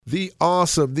the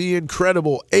awesome, the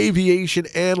incredible aviation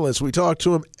analyst. We talk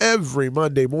to him every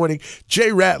Monday morning, Jay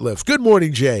Ratliff. Good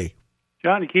morning, Jay.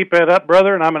 John, you keep that up,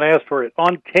 brother, and I'm going to ask for it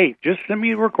on tape. Just send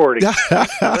me a recording.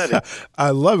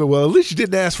 I love it. Well, at least you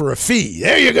didn't ask for a fee.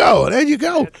 There you go.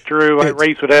 That's true. My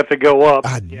rates would have to go up.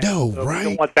 I know, so right? We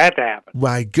don't want that to happen.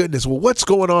 My goodness. Well, what's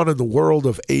going on in the world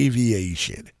of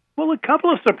aviation? Well, a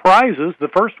couple of surprises. The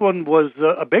first one was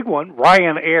a big one,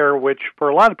 Ryanair, which for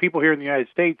a lot of people here in the United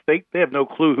States, they have no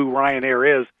clue who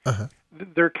Ryanair is. Uh-huh.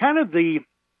 They're kind of the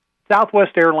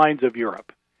Southwest Airlines of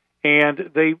Europe. And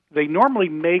they normally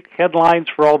make headlines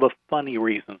for all the funny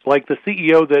reasons, like the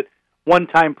CEO that one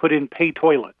time put in pay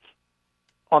toilets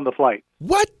on the flight.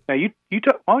 What? Now you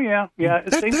took? Oh yeah.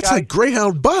 That's a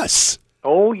Greyhound bus.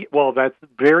 Oh well, that's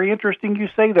very interesting. You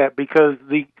say that because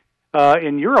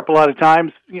in Europe a lot of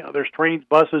times there's trains,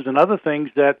 buses, and other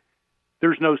things that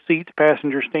there's no seats.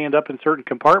 Passengers stand up in certain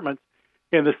compartments,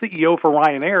 and the CEO for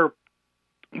Ryanair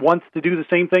wants to do the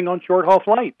same thing on short haul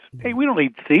flights. Hey, we don't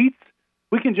need seats.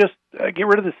 We can just get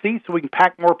rid of the seats so we can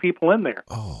pack more people in there.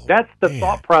 Oh, that's the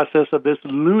thought process of this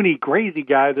loony, crazy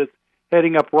guy that's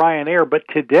heading up Ryanair. But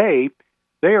today,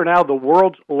 they are now the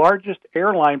world's largest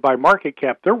airline by market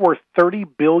cap. They're worth $30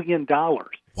 billion.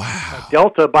 Wow.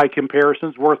 Delta, by comparison,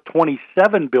 is worth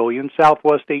 $27 billion,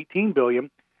 Southwest $18 billion.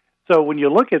 So when you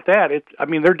look at that,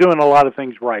 they're doing a lot of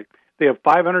things right. They have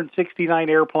 569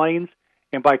 airplanes,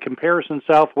 and by comparison,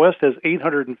 Southwest has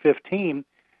 815.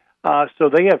 So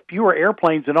they have fewer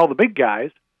airplanes than all the big guys,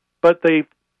 but they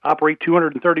operate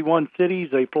 231 cities.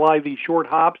 They fly these short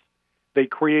hops. They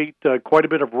create quite a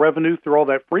bit of revenue through all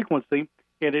that frequency,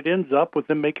 and it ends up with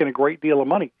them making a great deal of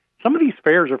money. Some of these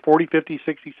fares are $40, $50,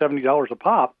 $60, $70 a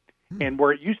pop, and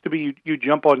where it used to be you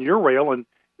jump on your rail and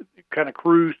kind of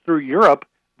cruise through Europe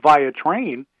via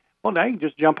train, well, now you can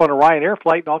just jump on a Ryanair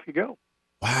flight and off you go.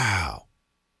 Wow.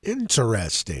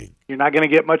 Interesting. You're not going to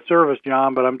get much service,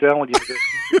 John, but I'm telling you,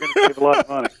 you're going to save a lot of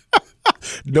money.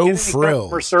 No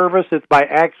frills. For service, it's by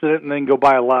accident, and then go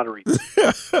buy a lottery.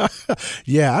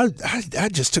 Yeah, I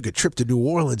just took a trip to New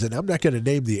Orleans, and I'm not going to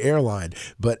name the airline,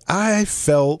 but I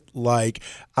felt like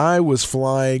I was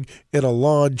flying in a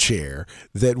lawn chair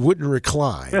that wouldn't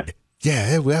recline.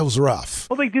 Yeah, that was rough.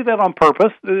 Well, they do that on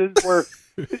purpose.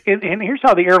 And here's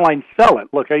how the airlines sell it.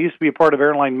 Look, I used to be a part of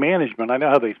airline management. I know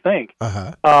how they think.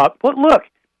 Uh-huh. But look,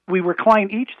 we recline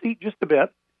each seat just a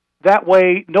bit. That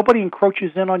way, nobody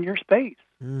encroaches in on your space.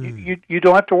 You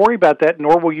don't have to worry about that,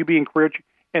 nor will you be encroaching.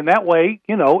 And that way,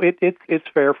 it's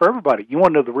fair for everybody. You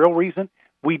want to know the real reason?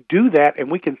 We do that, and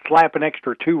we can slap an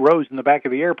extra 2 rows in the back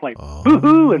of the airplane.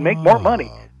 Woo-hoo, and make more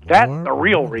money. That's the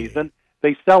real reason.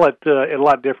 They sell it in a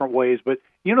lot of different ways. But,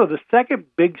 the second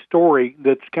big story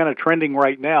that's kind of trending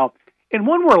right now, and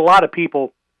one where a lot of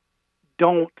people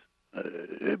don't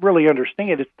really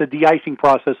understand, it's the de-icing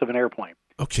process of an airplane.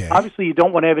 Okay. Obviously, you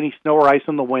don't want to have any snow or ice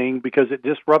on the wing because it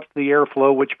disrupts the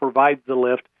airflow, which provides the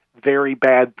lift. Very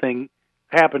bad thing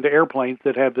happen to airplanes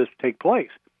that have this take place.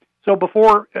 So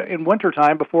in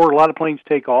wintertime, before a lot of planes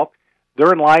take off,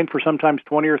 they're in line for sometimes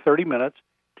 20 or 30 minutes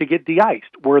to get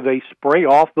de-iced, where they spray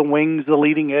off the wings, the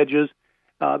leading edges,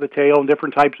 the tail, and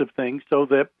different types of things so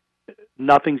that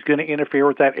nothing's going to interfere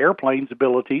with that airplane's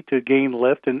ability to gain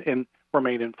lift and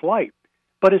remain in flight.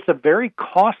 But it's a very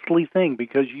costly thing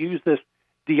because you use this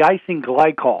de-icing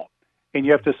glycol, and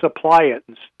you have to supply it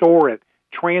and store it,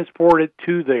 transport it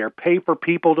to there, pay for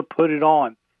people to put it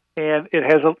on, and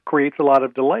it creates a lot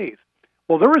of delays.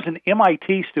 Well, there was an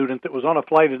MIT student that was on a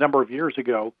flight a number of years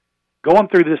ago going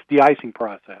through this de-icing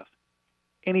process,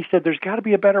 and he said there's got to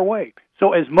be a better way.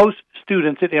 So as most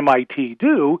students at MIT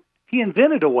do, he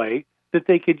invented a way that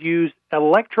they could use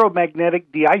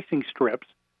electromagnetic de-icing strips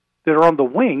that are on the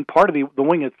wing, part of the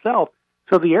wing itself,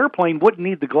 so the airplane wouldn't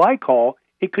need the glycol.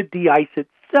 It could de-ice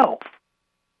itself,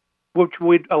 which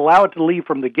would allow it to leave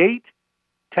from the gate,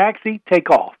 taxi,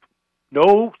 take off.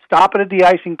 No stop at a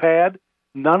de-icing pad,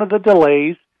 none of the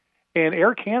delays. And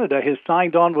Air Canada has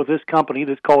signed on with this company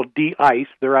that's called De-Ice.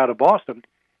 They're out of Boston,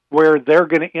 where they're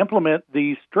going to implement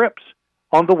these strips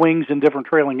on the wings and different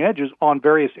trailing edges on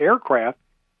various aircraft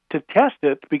to test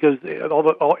it, because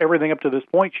everything up to this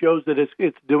point shows that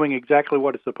it's doing exactly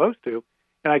what it's supposed to.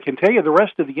 And I can tell you the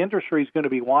rest of the industry is going to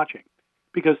be watching,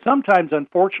 because sometimes,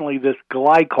 unfortunately, this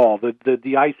glycol, the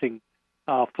de-icing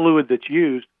fluid that's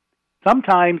used,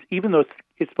 sometimes, even though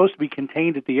it's supposed to be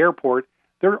contained at the airport,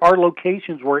 there are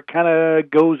locations where it kind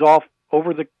of goes off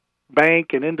over the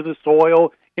bank and into the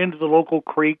soil, into the local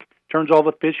creek, turns all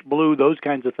the fish blue, those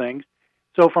kinds of things.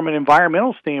 So from an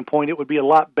environmental standpoint, it would be a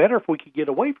lot better if we could get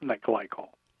away from that glycol.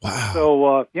 Wow.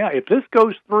 So, if this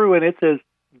goes through and it's as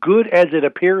good as it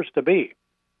appears to be,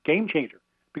 game changer.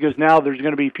 because now there's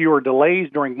going to be fewer delays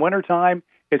during wintertime.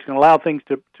 It's going to allow things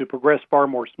to progress far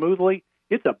more smoothly.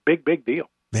 It's a big, big deal.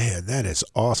 Man, that is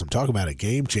awesome. Talk about a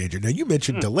game changer. Now, you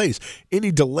mentioned delays.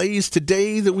 Any delays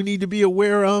today that we need to be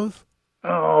aware of?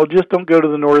 Oh, just don't go to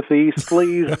the Northeast,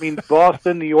 please. I mean,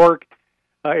 Boston, New York,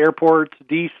 airports,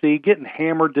 D.C., getting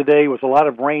hammered today with a lot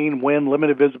of rain, wind,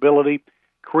 limited visibility,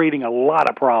 creating a lot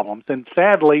of problems. And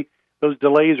sadly, those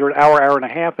delays are an hour, hour and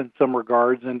a half in some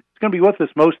regards, and it's going to be with us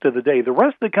most of the day. The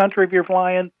rest of the country, if you're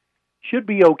flying, should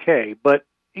be okay. But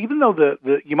even though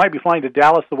you might be flying to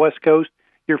Dallas, the West Coast,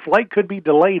 your flight could be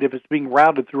delayed if it's being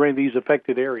routed through any of these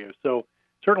affected areas. So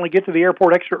certainly get to the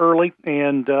airport extra early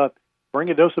and bring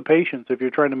a dose of patience if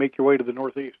you're trying to make your way to the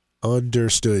Northeast.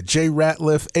 Understood. Jay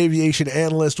Ratliff, aviation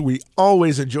analyst. We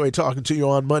always enjoy talking to you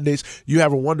on Mondays. You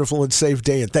have a wonderful and safe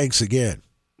day, and thanks again.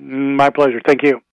 My pleasure. Thank you.